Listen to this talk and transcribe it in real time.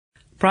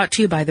Brought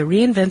to you by the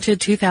reinvented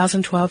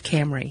 2012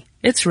 Camry.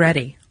 It's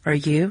ready. Are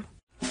you?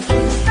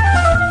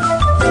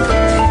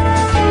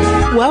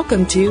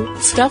 Welcome to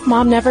Stuff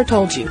Mom Never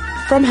Told You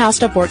from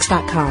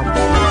HowStuffWorks.com.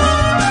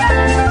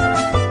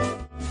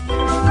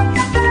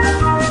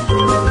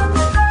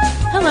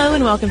 Hello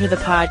and welcome to the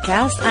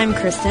podcast. I'm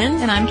Kristen.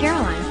 And I'm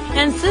Caroline.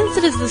 And since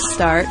it is the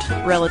start,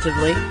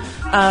 relatively,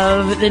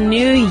 of the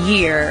new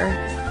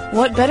year,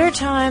 what better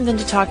time than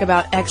to talk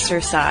about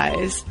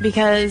exercise?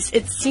 Because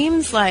it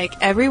seems like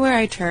everywhere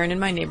I turn in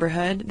my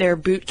neighborhood, there are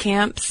boot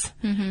camps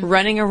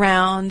running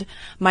around.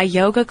 My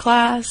yoga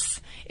class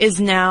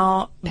is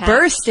now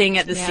bursting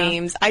at the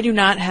seams. I do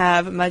not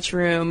have much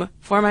room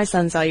for my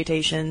sun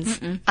salutations.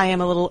 I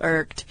am a little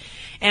irked.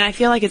 And I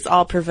feel like it's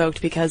all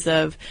provoked because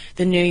of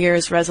the New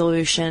Year's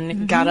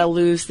resolution. Gotta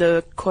lose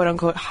the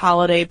quote-unquote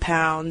holiday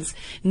pounds.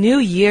 New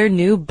year,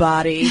 new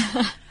body.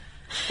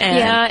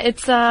 Yeah,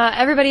 it's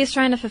everybody's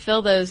trying to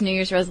fulfill those New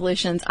Year's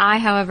resolutions. I,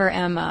 however,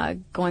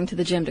 am going to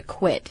the gym to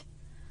quit.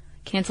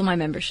 Cancel my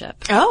membership.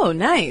 Oh,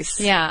 nice.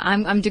 Yeah,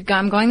 I'm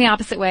going the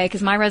opposite way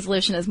because my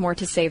resolution is more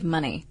to save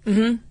money.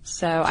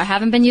 So I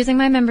haven't been using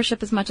my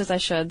membership as much as I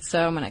should,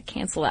 so I'm going to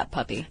cancel that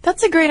puppy.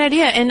 That's a great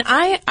idea. And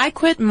I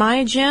quit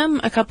my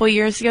gym a couple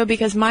years ago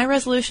because my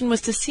resolution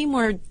was to see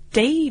more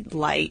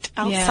daylight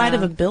outside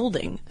of a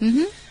building.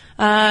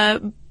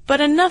 But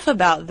enough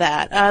about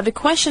that. The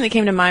question that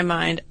came to my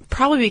mind,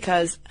 probably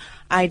because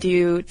I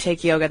do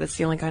take yoga, that's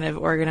the only kind of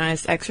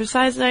organized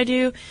exercise that I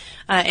do,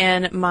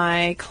 and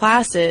my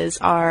classes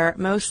are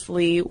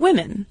mostly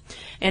women.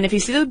 And if you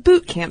see the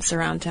boot camps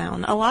around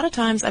town, a lot of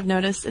times I've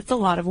noticed it's a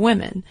lot of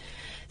women.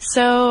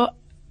 So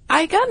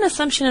I got an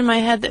assumption in my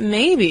head that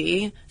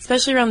maybe,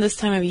 especially around this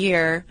time of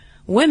year,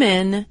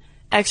 women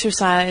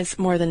exercise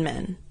more than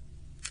men.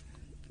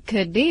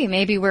 Could be.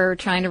 Maybe we're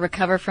trying to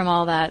recover from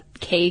all that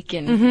cake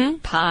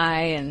and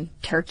pie and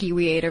turkey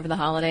we ate over the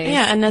holidays.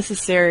 Yeah,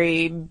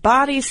 unnecessary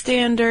body image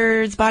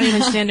standards,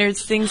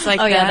 things like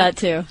that. Oh, yeah, that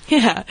too.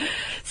 Yeah.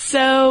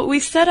 So we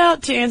set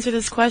out to answer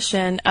this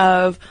question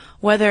of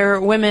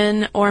whether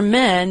women or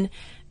men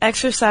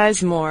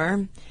exercise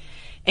more.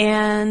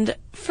 And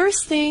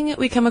first thing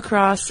we come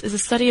across is a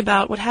study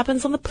about what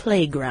happens on the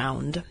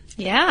playground.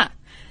 Yeah.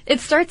 It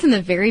starts in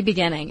the very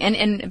beginning.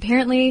 And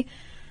apparently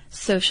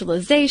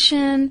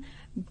socialization,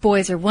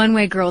 boys are one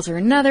way, girls are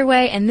another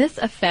way, and this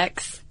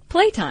affects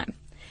playtime.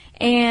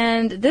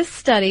 And this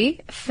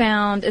study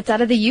found, it's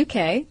out of the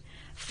UK,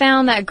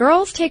 found that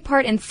girls take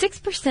part in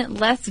 6%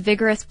 less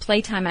vigorous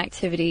playtime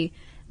activity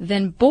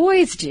than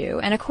boys do.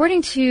 And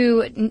according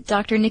to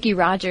Dr. Nikki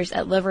Rogers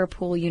at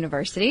Liverpool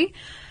University,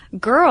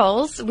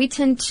 girls, we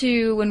tend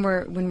to, when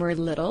we're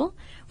little,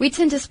 we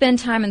tend to spend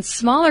time in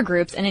smaller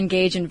groups and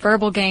engage in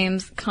verbal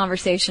games,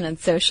 conversation, and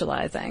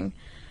socializing.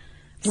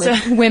 So,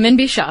 women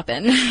be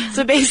shopping.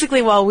 So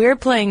basically, while we're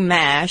playing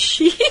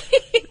MASH,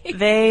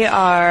 they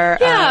are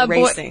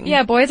racing.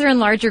 Boys are in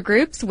larger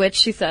groups, which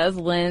she says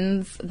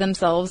lends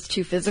themselves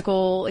to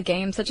physical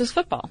games such as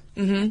football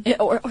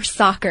or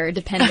soccer,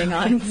 depending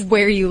on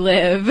where you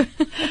live.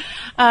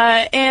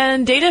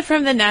 And data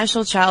from the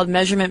National Child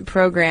Measurement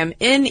Program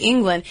in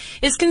England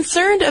is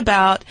concerned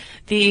about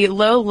the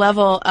low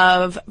level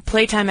of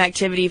playtime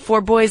activity for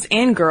boys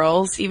and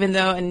girls, even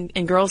though,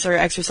 and girls are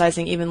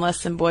exercising even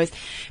less than boys,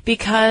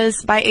 because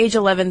by age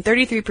 11,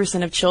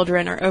 33% of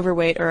children are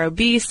overweight or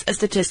obese, a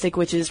statistic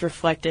which is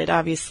reflected,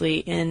 obviously,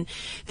 in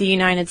the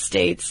United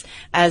States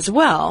as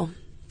well.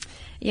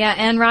 Yeah,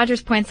 and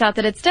Rogers points out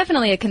that it's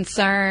definitely a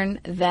concern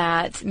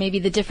that maybe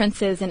the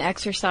differences in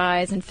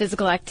exercise and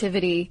physical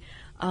activity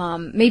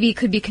maybe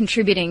could be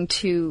contributing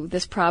to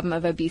this problem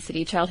of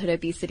obesity, childhood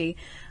obesity,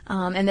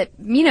 and that,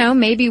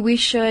 maybe we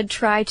should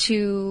try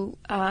to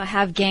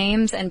have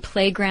games and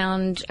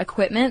playground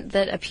equipment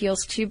that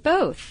appeals to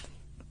both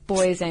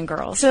boys and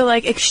girls. So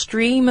like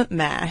extreme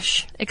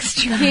MASH.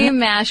 Extreme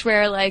MASH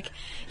where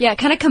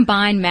kind of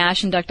combine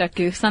MASH and Duck, Duck,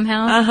 Goose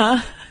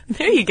somehow.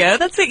 There you go.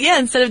 That's it. Yeah,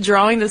 instead of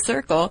drawing the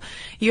circle,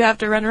 you have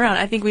to run around.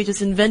 I think we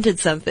just invented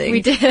something.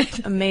 We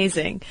did.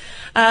 Amazing.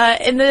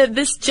 And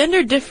this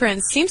gender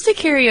difference seems to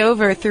carry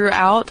over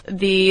throughout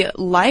the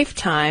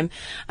lifetime.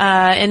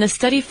 In a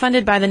study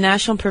funded by the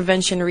National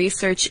Prevention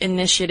Research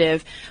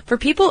Initiative, for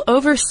people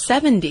over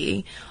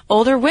 70,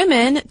 older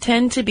women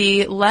tend to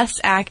be less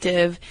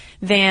active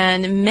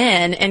than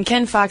men. And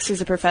Ken Fox,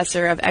 who's a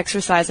professor of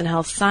exercise and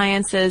health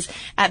sciences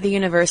at the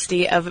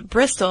University of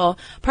Bristol,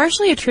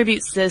 partially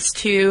attributes this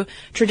to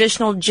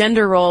traditional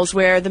gender roles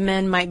where the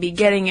men might be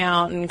getting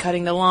out and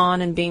cutting the lawn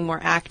and being more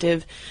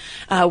active,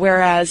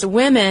 whereas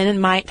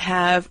women might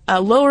have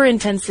lower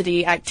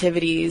intensity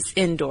activities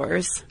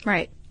indoors.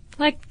 Right.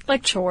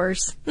 Like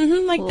chores.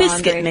 Like laundry.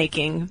 Biscuit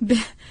making.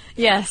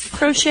 Yes.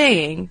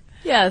 Crocheting.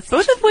 Yes.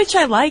 Both of which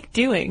I like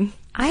doing.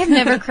 I have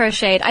never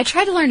crocheted. I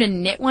tried to learn to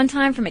knit one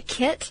time from a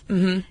kit,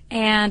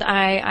 and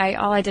I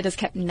all I did is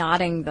kept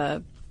knotting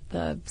the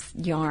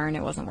yarn.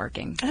 It wasn't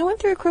working. I went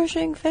through a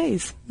crocheting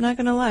phase. I'm not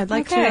gonna lie. I'd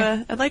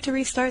like to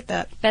restart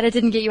that. Bet it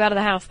didn't get you out of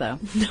the house, though.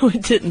 No,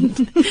 it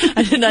didn't.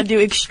 I did not do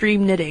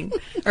extreme knitting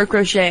or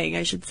crocheting,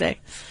 I should say.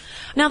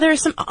 Now, there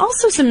are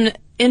also some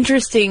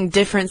interesting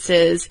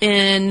differences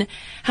in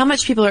how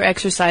much people are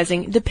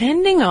exercising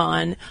depending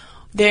on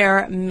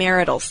their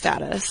marital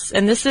status.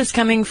 And this is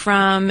coming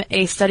from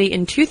a study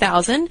in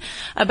 2000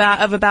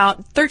 of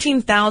about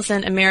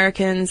 13,000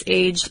 Americans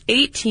aged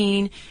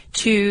 18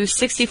 to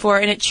 64,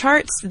 and it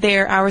charts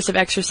their hours of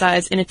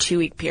exercise in a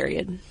 2-week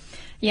period.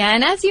 Yeah,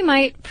 and as you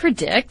might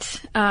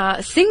predict,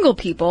 single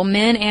people,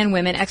 men and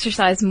women,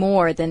 exercise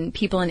more than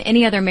people in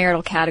any other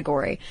marital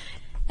category.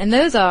 And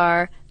those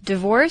are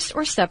divorced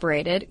or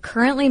separated,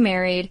 currently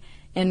married,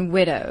 and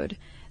widowed.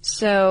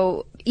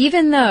 So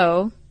even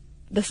though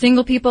the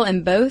single people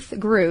in both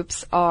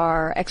groups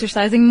are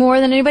exercising more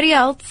than anybody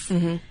else,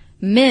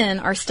 men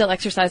are still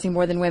exercising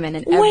more than women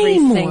in every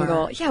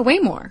single... Yeah, way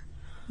more.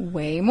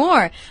 Way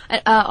more.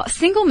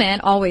 Single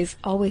men, always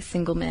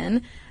single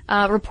men,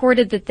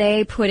 reported that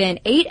they put in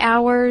 8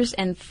 hours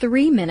and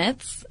 3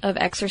 minutes of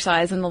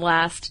exercise in the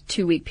last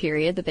 2-week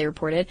period that they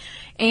reported.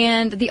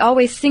 And the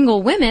always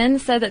single women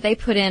said that they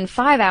put in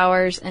 5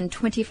 hours and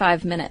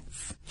 25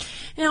 minutes.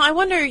 Now, I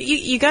wonder,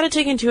 you got to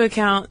take into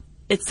account,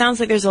 it sounds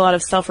like there's a lot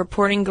of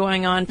self-reporting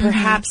going on.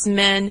 Perhaps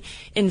men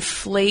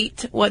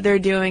inflate what they're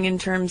doing in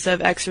terms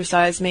of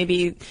exercise.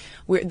 Maybe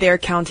they're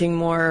counting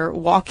more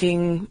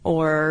walking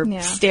or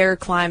stair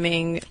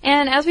climbing.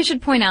 And as we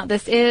should point out,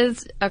 this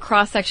is a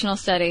cross-sectional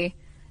study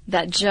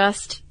that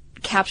just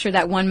captured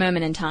that one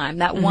moment in time,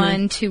 that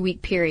 1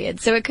 2-week period.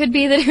 So it could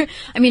be that,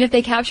 I mean, if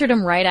they captured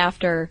them right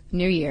after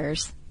New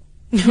Year's,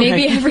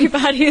 maybe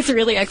everybody is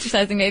really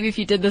exercising. Maybe if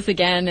you did this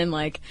again in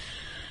like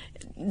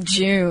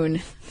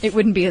June, it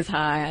wouldn't be as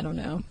high. I don't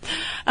know.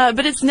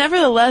 But it's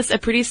nevertheless a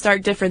pretty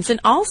stark difference, and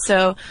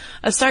also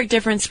a stark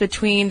difference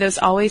between those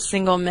always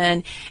single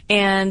men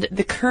and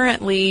the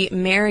currently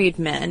married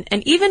men.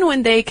 And even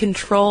when they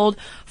controlled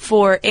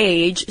for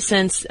age,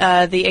 since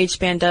the age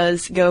span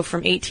does go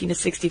from 18 to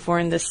 64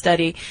 in this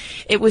study,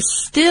 it was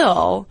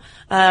still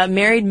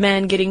married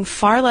men getting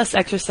far less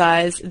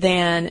exercise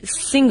than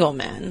single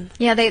men.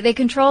 Yeah, they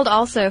controlled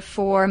also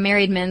for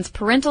married men's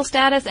parental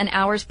status and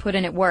hours put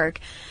in at work.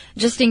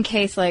 Just in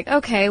case, like,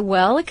 okay,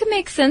 well, it could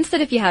make sense that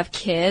if you have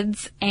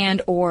kids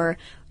and or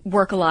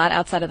work a lot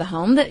outside of the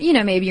home that, you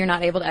know, maybe you're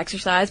not able to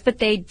exercise, but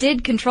they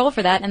did control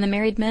for that, and the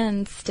married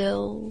men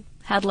still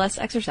had less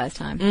exercise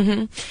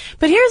time.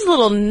 But here's a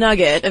little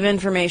nugget of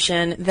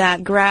information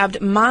that grabbed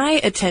my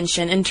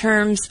attention in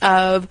terms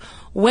of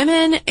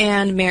women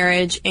and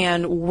marriage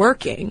and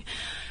working.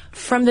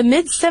 From the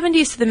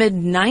mid-70s to the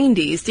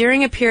mid-90s,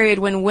 during a period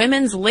when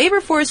women's labor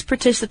force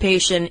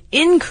participation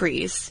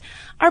increased,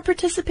 our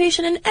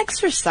participation in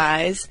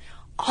exercise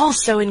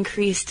also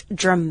increased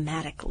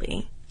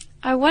dramatically.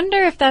 I wonder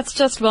if that's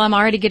just, well, I'm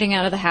already getting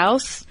out of the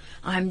house.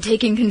 I'm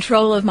taking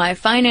control of my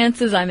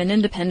finances. I'm an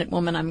independent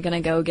woman. I'm going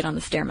to go get on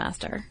the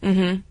Stairmaster.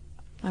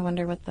 I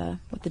wonder what the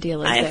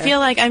deal is there. I feel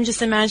like I'm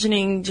just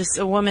imagining just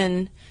a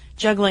woman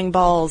juggling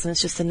balls, and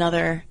it's just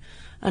another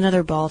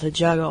ball to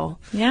juggle.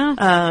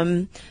 Yeah.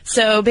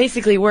 So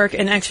basically work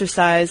and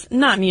exercise,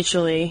 not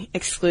mutually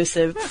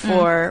exclusive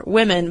for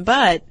women,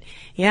 but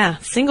yeah,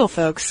 single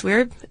folks,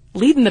 we're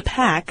leading the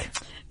pack.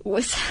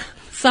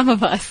 Some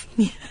of us.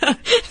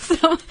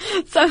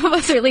 Some of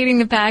us are leading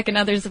the pack, and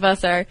others of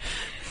us are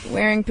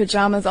wearing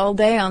pajamas all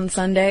day on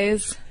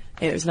Sundays.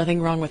 Hey, there's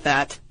nothing wrong with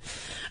that.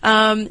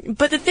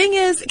 But the thing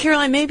is,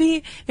 Caroline,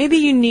 maybe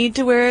you need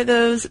to wear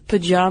those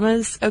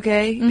pajamas,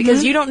 okay?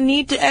 Because you don't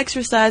need to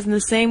exercise in the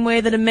same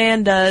way that a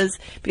man does,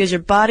 because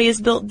your body is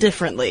built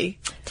differently.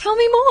 Tell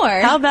me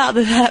more. How about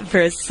that for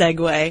a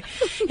segue?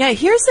 Yeah,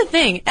 here's the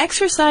thing.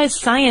 Exercise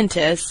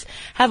scientists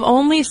have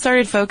only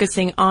started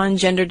focusing on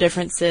gender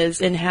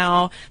differences in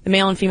how the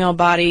male and female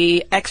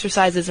body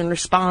exercises and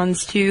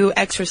responds to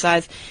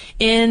exercise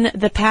in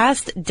the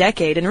past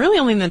decade, and really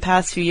only in the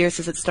past few years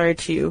as it started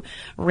to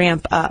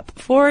ramp up.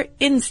 For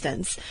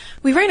instance,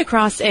 we ran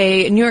across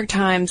a New York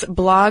Times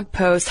blog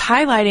post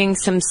highlighting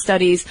some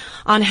studies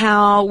on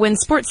how when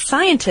sports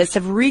scientists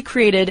have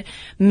recreated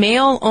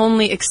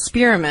male-only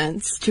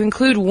experiments to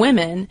include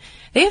women,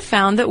 they have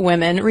found that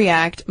women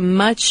react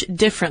much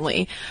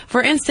differently.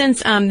 For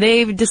instance,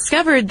 they've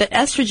discovered that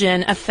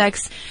estrogen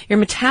affects your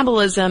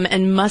metabolism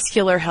and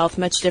muscular health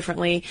much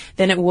differently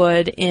than it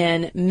would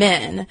in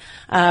men.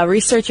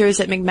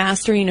 Researchers at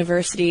McMaster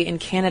University in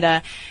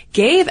Canada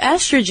gave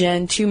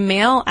estrogen to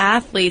male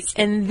athletes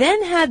and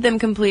then had them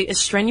complete a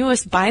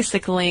strenuous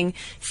bicycling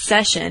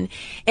session,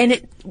 and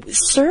it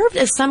served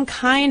as some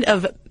kind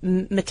of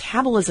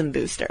metabolism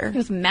booster. It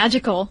was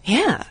magical.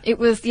 Yeah. It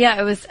was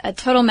a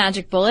total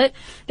magic bullet.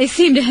 They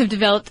seem to have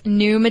developed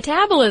new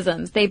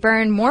metabolisms. They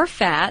burn more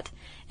fat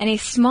and a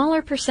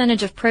smaller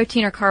percentage of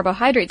protein or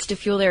carbohydrates to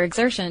fuel their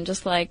exertion,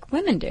 just like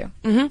women do.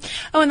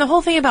 Oh, and the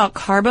whole thing about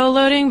carbo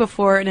loading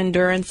before an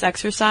endurance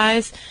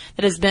exercise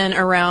that has been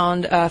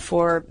around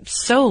for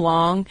so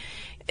long,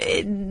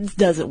 it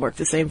doesn't work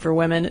the same for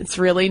women. It's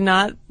really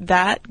not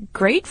that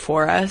great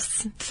for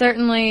us.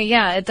 Certainly,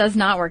 yeah, it does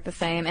not work the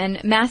same.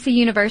 And Massey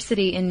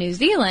University in New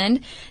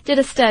Zealand did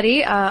a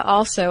study,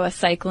 also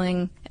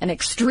an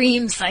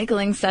extreme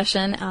cycling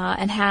session,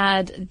 and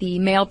had the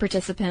male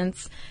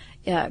participants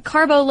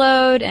carbo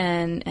load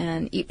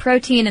and eat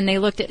protein, and they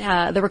looked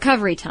at the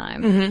recovery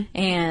time,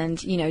 and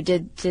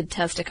did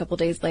test a couple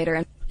days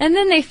later, and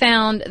then they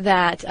found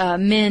that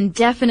men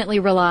definitely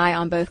rely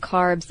on both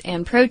carbs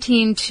and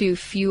protein to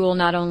fuel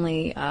not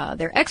only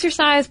their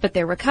exercise but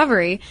their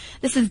recovery.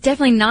 This is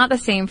definitely not the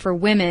same for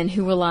women,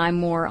 who rely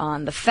more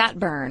on the fat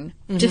burn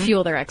to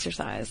fuel their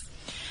exercise.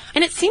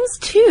 And it seems,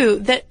 too,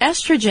 that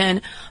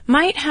estrogen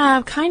might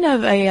have kind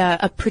of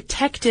a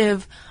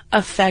protective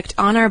effect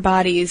on our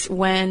bodies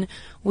when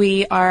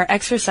we are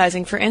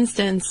exercising. For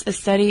instance, a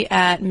study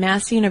at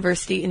Massey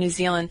University in New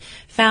Zealand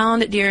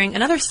found during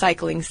another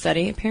cycling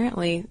study,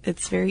 apparently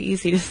it's very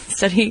easy to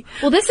study.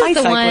 Well, this is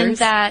the one cyclers.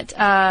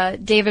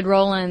 that David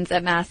Rowlands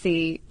at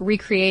Massey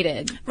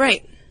recreated.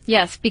 Right.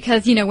 Yes,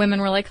 because,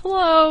 women were like,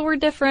 hello, we're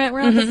different,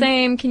 we're not the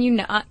same. Can you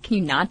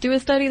not do a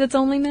study that's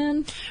only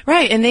men?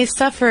 Right, and they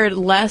suffered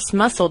less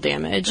muscle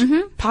damage,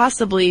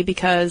 possibly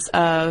because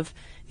of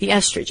the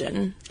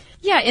estrogen.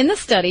 Yeah, in the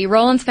study,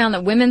 Rowlands found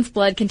that women's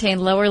blood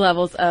contained lower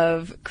levels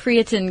of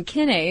creatine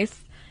kinase,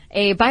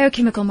 a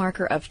biochemical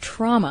marker of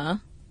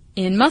trauma,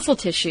 in muscle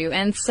tissue.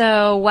 And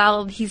so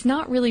while he's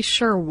not really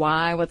sure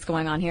what's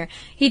going on here,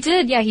 he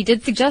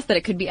did suggest that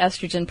it could be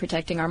estrogen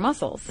protecting our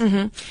muscles.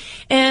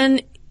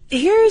 And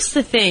here's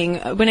the thing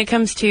when it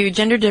comes to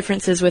gender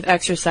differences with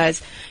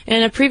exercise.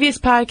 In a previous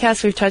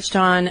podcast, we've touched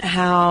on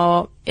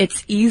how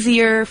it's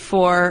easier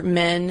for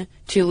men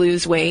to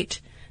lose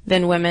weight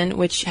than women,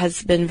 which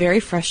has been very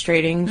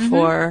frustrating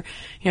for,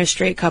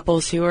 straight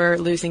couples who are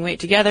losing weight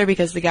together,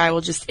 because the guy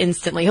will just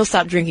he'll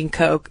stop drinking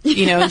Coke,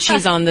 and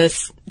she's on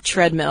this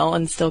treadmill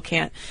and still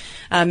can't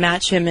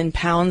match him in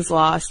pounds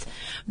lost.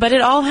 But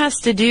it all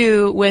has to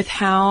do with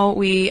how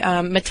we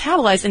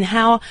metabolize, and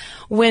how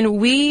when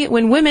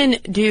women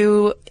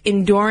do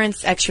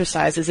endurance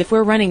exercises, if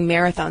we're running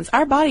marathons,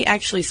 our body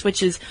actually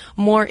switches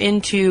more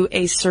into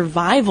a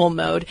survival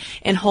mode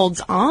and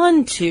holds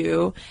on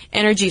to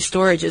energy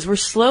storages. We're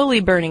slowly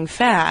burning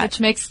fat. Which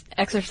makes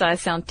exercise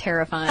sound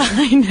terrifying.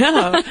 I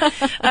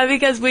know.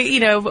 Because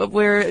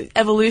we're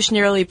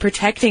evolutionarily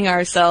protecting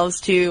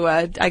ourselves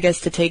to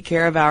take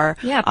care of our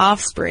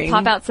offspring.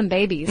 Pop out some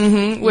babies.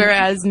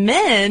 Whereas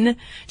men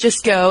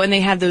just go and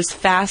they have those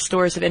fast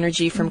stores of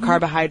energy from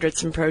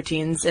carbohydrates and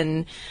proteins,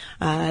 and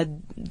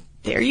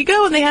there you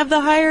go. And they have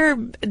the higher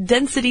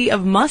density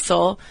of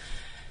muscle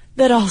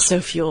that also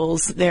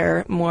fuels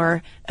their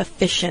more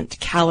efficient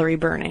calorie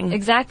burning.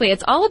 Exactly.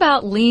 It's all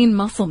about lean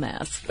muscle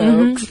mass,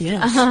 folks.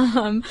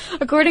 Yes.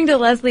 According to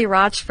Leslie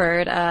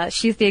Rochford,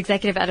 she's the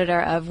executive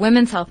editor of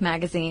Women's Health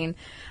magazine.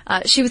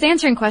 She was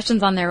answering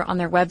questions on their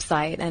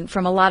website, and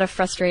from a lot of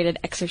frustrated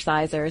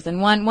exercisers.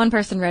 And one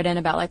person wrote in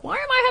about, like, why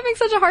am I having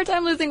such a hard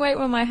time losing weight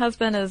when my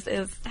husband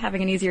is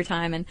having an easier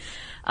time? And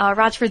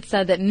Rochford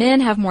said that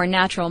men have more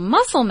natural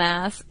muscle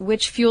mass,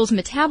 which fuels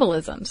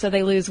metabolism, so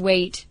they lose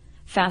weight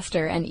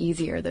faster and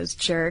easier, those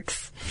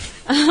jerks.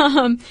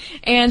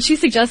 And she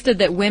suggested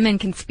that women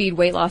can speed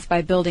weight loss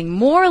by building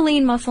more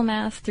lean muscle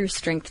mass through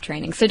strength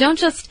training. So don't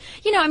just,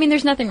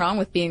 there's nothing wrong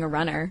with being a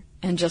runner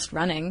and just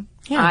running.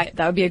 Yeah.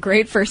 That would be a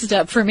great first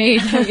step for me,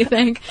 don't you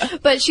think?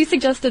 But she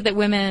suggested that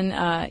women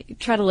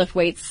try to lift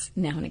weights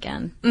now and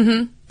again.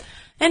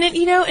 And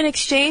in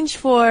exchange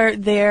for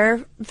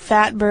their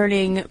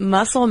fat-burning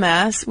muscle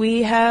mass,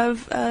 we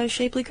have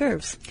shapely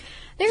curves.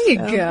 There you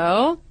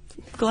go.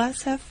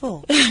 Glass half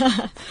full.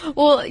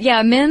 Well,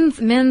 yeah, men's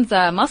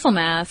muscle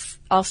mass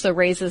also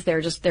raises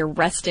their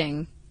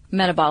resting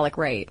metabolic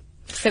rate.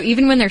 So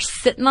even when they're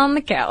sitting on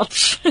the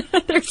couch,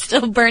 they're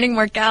still burning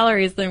more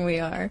calories than we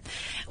are.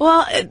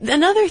 Well,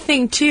 another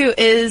thing, too,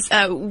 is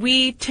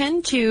we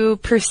tend to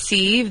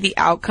perceive the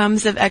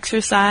outcomes of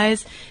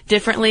exercise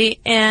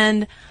differently,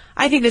 and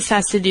I think this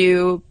has to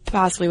do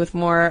possibly with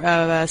more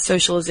of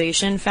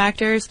socialization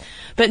factors,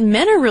 but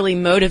men are really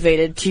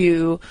motivated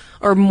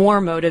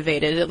more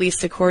motivated, at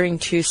least according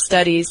to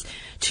studies,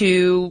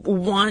 to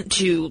want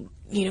to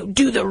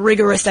do the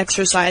rigorous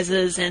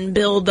exercises and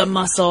build the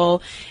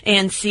muscle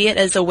and see it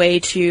as a way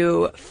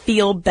to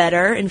feel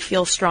better and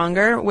feel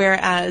stronger,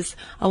 whereas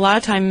a lot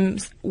of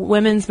times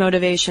women's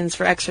motivations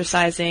for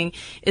exercising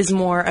is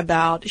more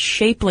about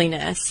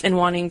shapeliness and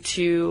wanting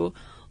to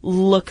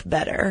look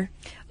better.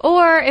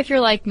 Or if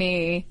you're like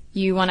me,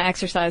 you want to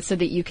exercise so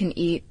that you can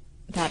eat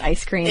that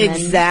ice cream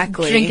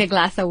exactly. and drink a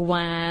glass of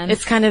wine.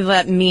 It's kind of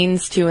that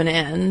means to an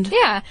end.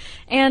 Yeah.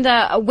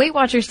 And Weight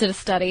Watchers did a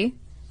study,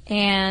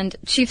 and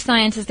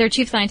their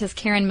chief scientist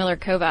Karen Miller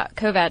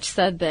Kovach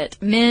said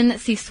that men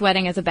see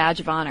sweating as a badge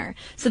of honor.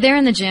 So they're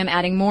in the gym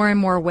adding more and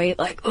more weight,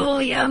 like, oh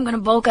yeah, I'm going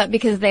to bulk up,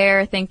 because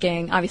they're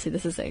thinking, obviously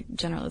this is a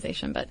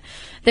generalization, but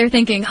they're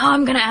thinking, oh,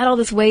 I'm going to add all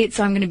this weight,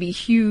 so I'm going to be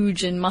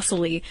huge and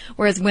muscly.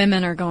 Whereas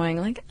women are going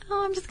like,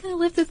 oh, I'm just going to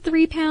lift this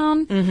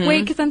 3-pound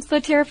weight because I'm so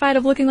terrified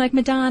of looking like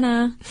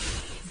Madonna.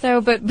 So,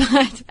 but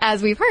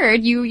as we've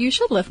heard, you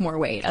should lift more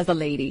weight as a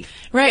lady.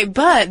 Right,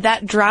 but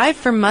that drive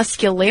for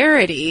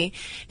muscularity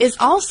is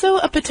also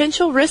a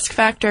potential risk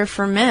factor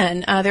for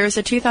men. There was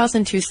a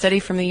 2002 study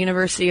from the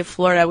University of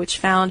Florida which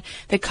found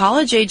that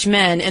college-age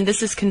men, and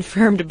this is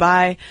confirmed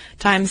by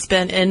time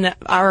spent in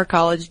our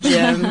college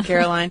gym,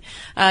 Caroline,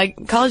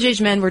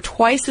 college-age men were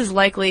twice as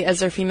likely as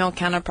their female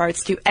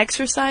counterparts to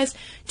exercise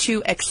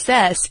to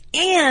excess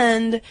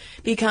and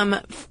become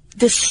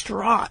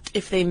distraught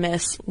if they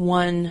miss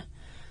one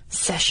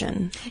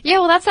session. Yeah,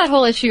 well, that's that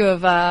whole issue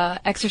of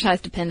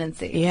exercise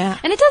dependency. Yeah.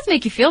 And it does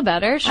make you feel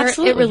better. Sure,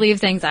 Absolutely. It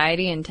relieves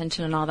anxiety and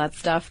tension and all that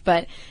stuff,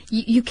 but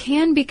you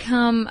can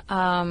become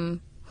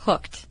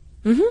hooked.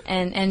 Mm-hmm.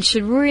 And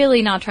should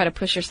really not try to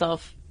push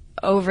yourself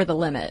over the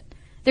limit.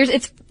 There's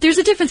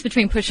a difference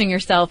between pushing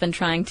yourself and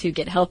trying to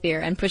get healthier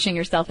and pushing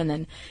yourself and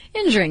then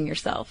injuring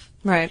yourself.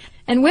 Right.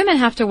 And women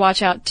have to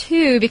watch out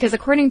too, because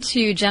according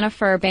to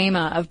Jennifer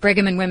Bama of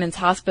Brigham and Women's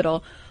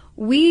Hospital,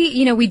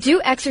 we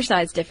do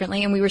exercise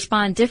differently and we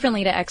respond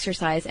differently to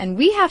exercise, and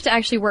we have to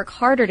actually work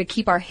harder to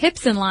keep our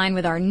hips in line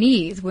with our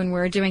knees when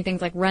we're doing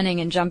things like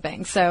running and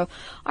jumping. So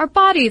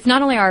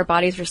not only are our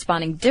bodies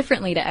responding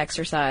differently to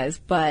exercise,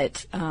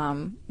 but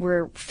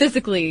we're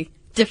physically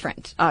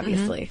different,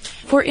 obviously.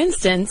 Mm-hmm. For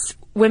instance,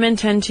 women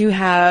tend to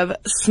have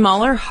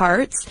smaller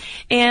hearts,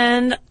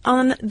 and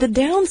on the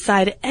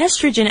downside,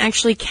 estrogen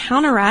actually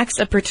counteracts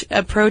a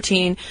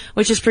protein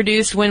which is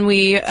produced when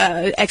we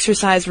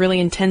exercise really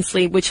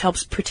intensely, which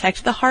helps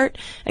protect the heart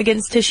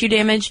against tissue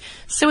damage.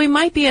 So we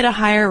might be at a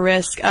higher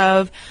risk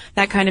of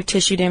that kind of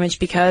tissue damage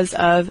because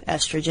of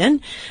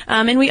estrogen.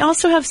 And we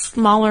also have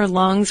smaller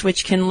lungs,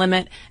 which can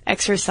limit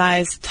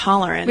exercise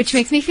tolerance. Which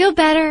makes me feel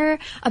better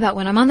about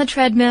when I'm on the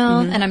treadmill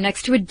and I'm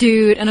next to a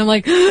dude and I'm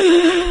like,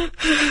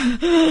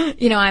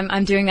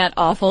 I'm doing that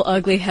awful,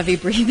 ugly, heavy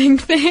breathing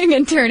thing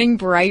and turning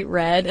bright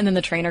red, and then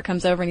the trainer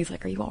comes over and he's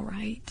like, "Are you all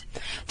right?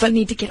 Do you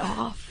need to get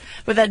off?"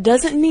 But that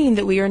doesn't mean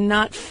that we are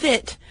not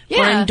fit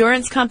for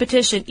endurance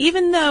competition,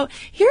 even though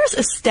here's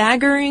a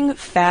staggering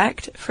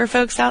fact for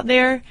folks out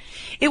there.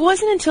 It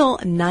wasn't until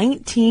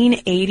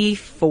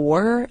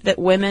 1984 that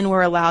women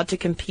were allowed to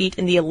compete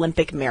in the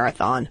Olympic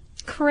marathon.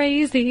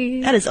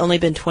 Crazy. That has only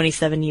been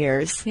 27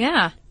 years.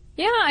 Yeah.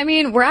 Yeah, I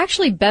mean, we're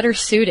actually better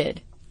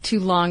suited to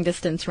long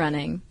distance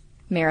running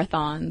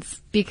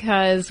marathons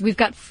because we've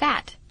got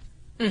fat.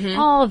 Mm-hmm.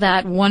 All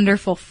that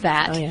wonderful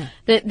fat. Oh, yeah.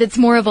 That's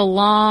more of a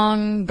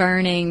long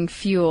burning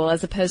fuel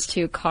as opposed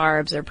to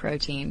carbs or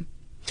protein.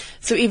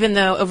 So even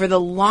though over the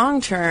long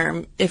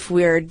term, if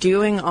we're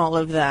doing all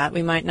of that,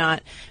 we might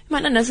not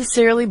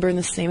necessarily burn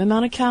the same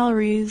amount of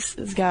calories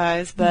as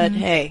guys, but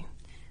hey,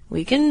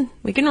 we can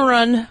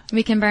run.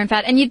 We can burn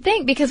fat. And you'd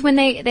think, because when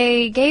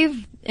they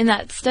gave, in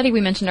that study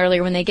we mentioned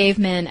earlier, when they gave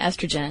men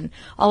estrogen,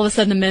 all of a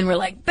sudden the men were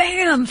like,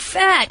 bam,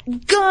 fat,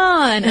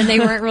 gone! And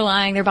their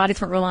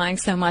bodies weren't relying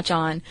so much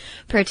on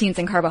proteins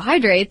and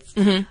carbohydrates.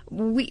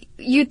 Mm-hmm.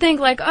 You'd think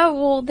like, oh,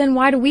 well, then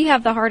why do we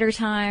have the harder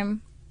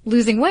time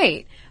losing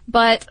weight?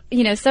 But,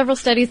 several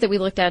studies that we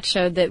looked at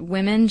showed that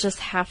women just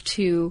have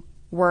to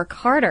work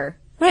harder.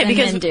 Right,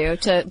 because men do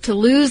to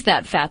lose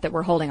that fat that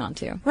we're holding on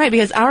to. Right,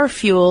 because our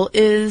fuel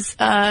is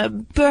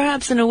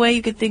perhaps in a way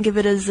you could think of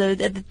it as a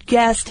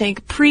gas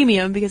tank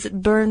premium because it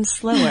burns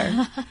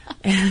slower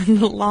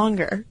and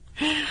longer.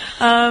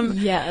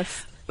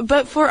 Yes.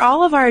 But for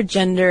all of our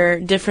gender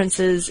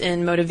differences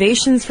in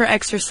motivations for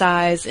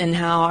exercise and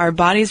how our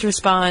bodies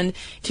respond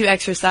to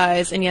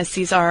exercise, and yes,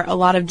 these are a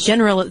lot of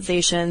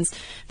generalizations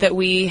that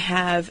we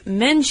have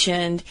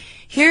mentioned,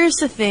 here's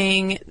the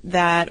thing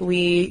that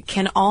we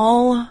can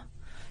all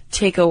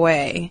take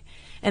away,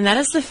 and that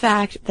is the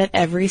fact that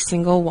every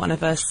single one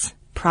of us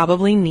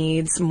probably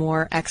needs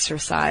more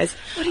exercise.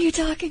 What are you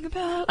talking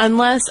about?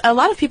 Unless a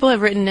lot of people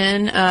have written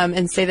in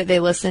and say that they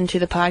listen to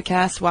the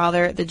podcast while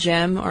they're at the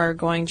gym or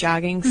going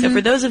jogging. Mm-hmm. So for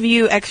those of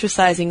you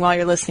exercising while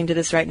you're listening to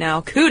this right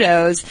now,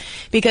 kudos,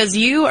 because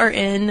you are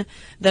in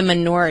the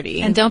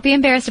minority. And don't be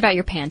embarrassed about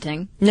your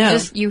panting. No.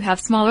 You have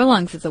smaller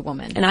lungs as a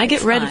woman. And I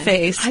get red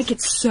face. I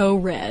get so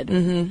red.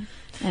 Mm-hmm.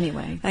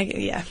 Anyway.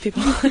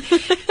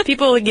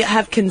 People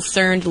have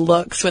concerned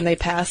looks when they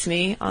pass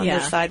me on the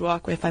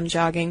sidewalk if I'm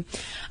jogging.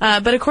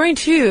 But according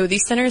to the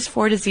Centers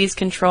for Disease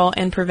Control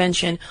and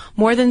Prevention,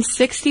 more than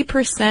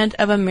 60%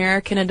 of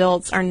American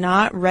adults are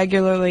not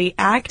regularly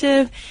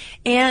active,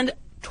 and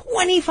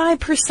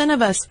 25%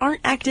 of us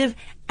aren't active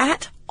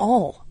at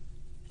all.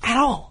 At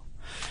all.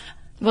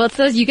 Well, it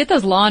says you get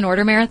those Law and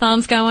Order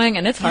marathons going,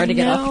 and it's hard to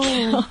get off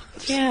the couch.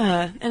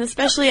 Yeah, and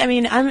especially,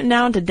 I'm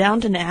now into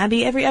Downton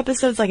Abbey. Every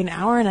episode's like an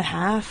hour and a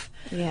half.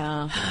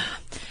 Yeah.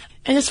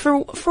 And just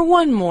for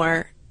one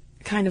more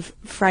kind of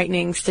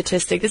frightening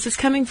statistic, this is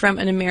coming from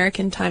an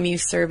American Time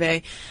Use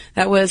survey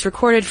that was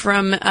recorded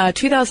from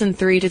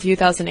 2003 to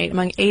 2008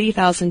 among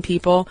 80,000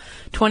 people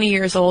 20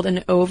 years old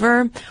and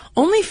over.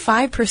 Only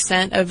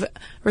 5% of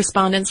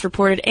respondents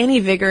reported any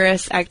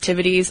vigorous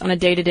activities on a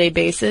day-to-day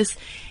basis.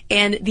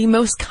 And the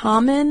most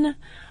common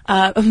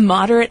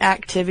moderate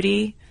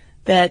activity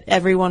that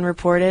everyone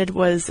reported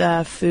was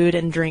food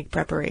and drink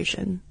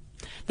preparation.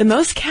 The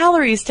most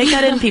calories, take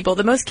that in, people,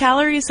 the most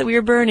calories that we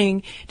are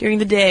burning during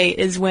the day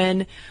is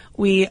when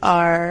we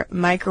are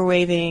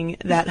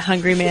microwaving that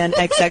Hungry Man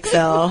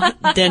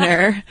XXL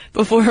dinner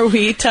before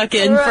we tuck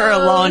in for a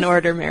Law and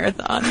Order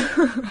marathon.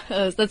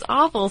 That's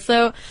awful.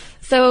 So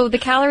the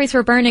calories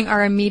we're burning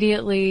are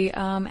immediately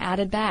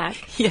added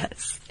back.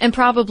 Yes. And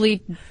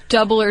probably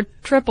double or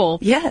triple.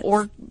 Yes.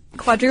 Or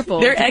quadruple.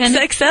 They're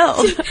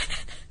XXL.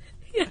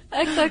 Yeah,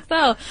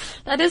 XXL.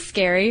 That is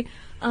scary.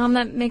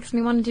 That makes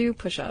me want to do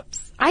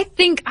push-ups. I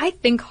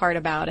think hard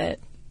about it.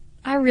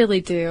 I really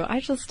do.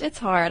 It's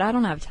hard. I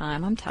don't have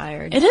time. I'm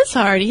tired. It is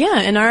hard, yeah.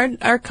 And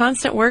our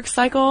constant work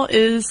cycle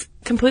is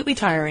completely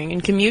tiring.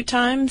 And commute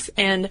times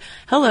and,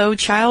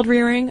 child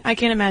rearing. I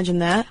can't imagine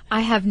that.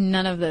 I have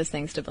none of those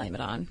things to blame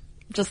it on.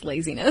 Just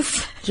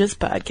laziness. Just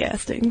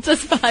podcasting.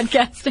 Just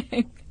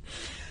podcasting.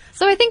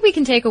 So I think we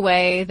can take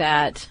away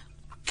that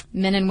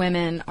men and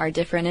women are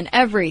different in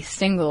every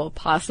single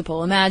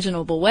possible,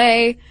 imaginable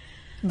way.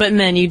 But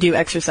men, you do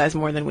exercise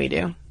more than we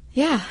do.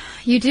 Yeah,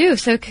 you do.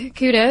 So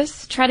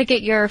kudos. Try to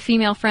get your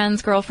female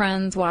friends,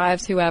 girlfriends,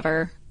 wives,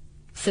 whoever,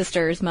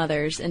 sisters,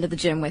 mothers, into the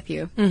gym with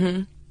you.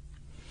 Mm-hmm.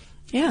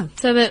 Yeah.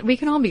 So that we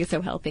can all be so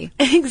healthy.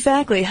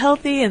 Exactly.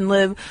 Healthy and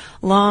live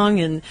long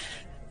and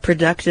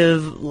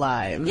productive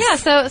lives.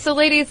 Yeah, so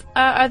ladies,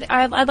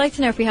 I'd like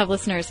to know if we have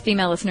listeners,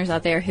 female listeners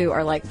out there who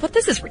are like, "What?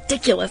 This is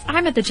ridiculous.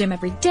 I'm at the gym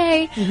every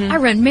day. I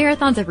run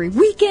marathons every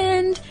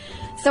weekend."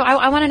 So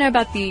I want to know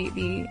about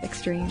the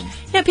extremes.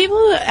 Yeah, people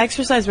who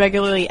exercise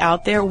regularly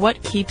out there,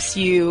 what keeps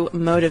you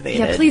motivated?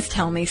 Yeah, please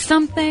tell me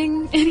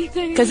something,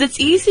 anything. Because it's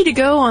easy to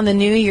go on the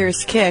New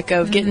Year's kick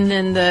of getting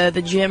in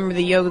the gym or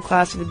the yoga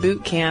class or the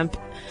boot camp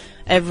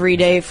every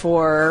day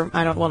for,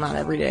 not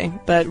every day,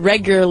 but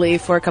regularly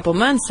for a couple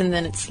months, and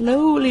then it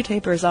slowly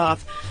tapers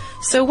off.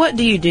 So what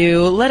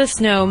do? Let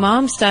us know.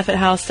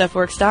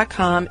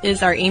 momstuff@howstuffworks.com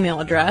is our email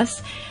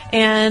address.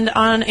 And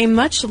on a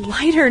much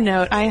lighter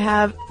note, I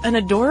have an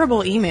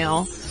adorable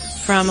email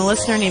from a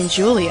listener named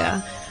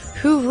Julia,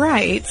 who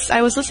writes,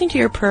 I was listening to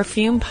your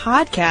perfume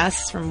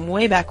podcast from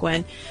way back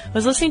when. I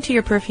was listening to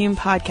your perfume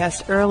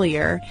podcast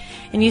earlier,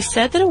 and you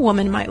said that a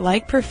woman might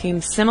like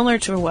perfume similar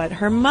to what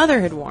her mother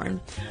had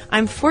worn.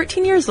 I'm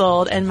 14 years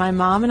old, and my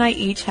mom and I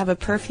each have a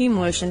perfume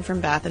lotion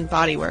from Bath &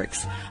 Body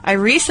Works. I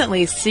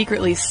recently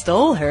secretly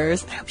stole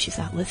hers, I hope she's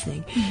not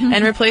listening,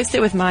 and replaced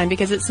it with mine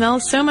because it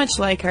smells so much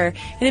like her,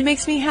 and it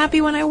makes me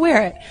happy when I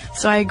wear it.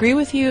 So I agree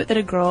with you that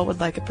a girl would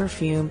like a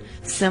perfume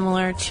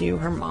similar to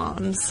her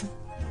mom's.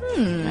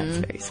 That's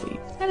very sweet.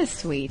 That is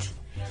sweet.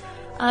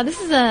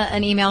 This is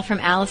an email from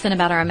Allison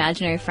about our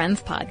Imaginary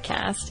Friends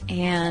podcast,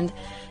 and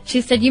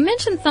she said, you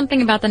mentioned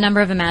something about the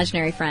number of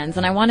imaginary friends,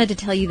 and I wanted to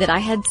tell you that I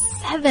had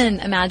 7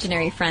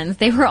 imaginary friends.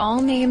 They were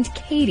all named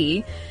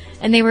Katie,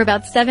 and they were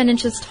about 7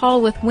 inches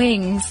tall with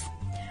wings.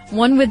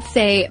 One would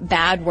say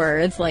bad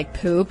words like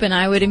poop, and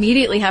I would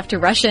immediately have to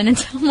rush in and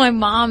tell my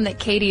mom that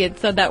Katie had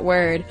said that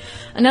word.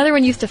 Another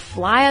one used to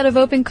fly out of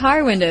open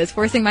car windows,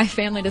 forcing my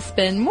family to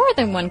spend more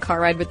than one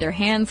car ride with their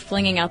hands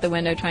flinging out the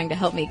window trying to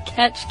help me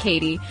catch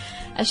Katie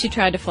as she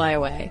tried to fly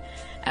away.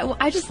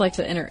 I just like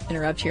to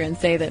interrupt here and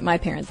say that my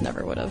parents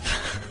never would have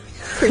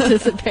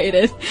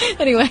participated.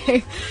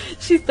 Anyway,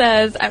 she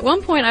says, at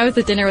one point I was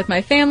at dinner with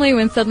my family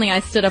when suddenly I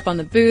stood up on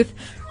the booth,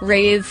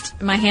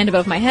 raised my hand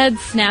above my head,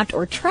 snapped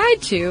or tried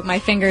to my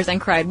fingers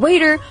and cried,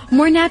 "Waiter,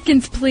 more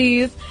napkins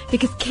please,"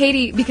 because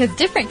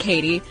different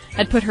Katie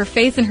had put her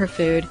face in her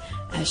food,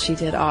 as she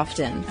did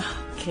often.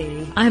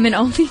 Katie. I'm an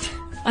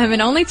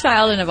only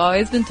child and have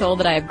always been told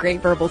that I have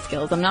great verbal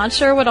skills. I'm not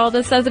sure what all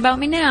this says about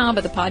me now,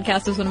 but the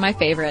podcast was one of my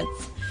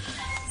favorites.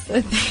 So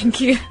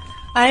thank you.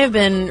 I have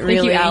been really...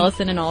 Thank you,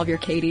 Allison, and all of your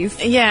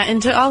Katies. Yeah,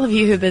 and to all of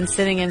you who've been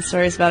sending in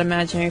stories about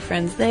imaginary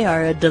friends, they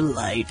are a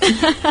delight.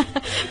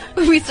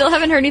 We still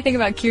haven't heard anything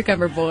about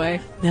Cucumber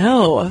Boy.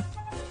 No.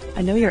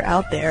 I know you're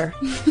out there.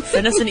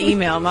 Send us an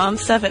email,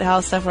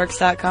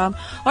 momstuff@howstuffworks.com,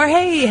 or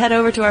hey, head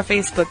over to our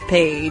Facebook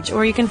page,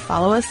 or you can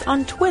follow us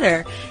on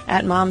Twitter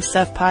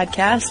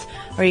 @MomStuffPodcast,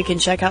 or you can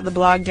check out the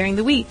blog during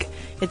the week.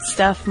 It's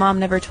Stuff Mom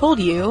Never Told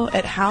You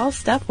at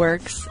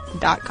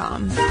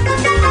howstuffworks.com.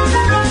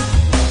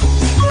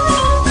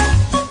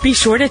 Be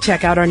sure to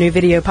check out our new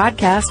video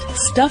podcast,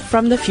 Stuff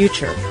from the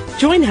Future.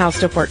 Join How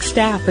Stuff Works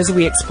staff as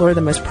we explore the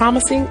most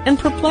promising and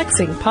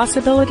perplexing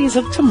possibilities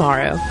of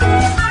tomorrow.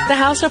 The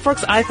How Stuff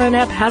Works iPhone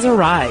app has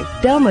arrived.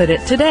 Download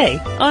it today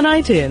on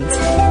iTunes.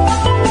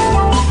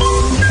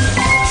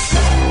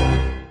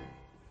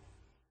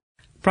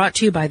 Brought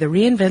to you by the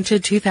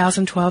reinvented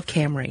 2012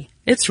 Camry.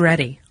 It's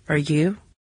ready. Are you?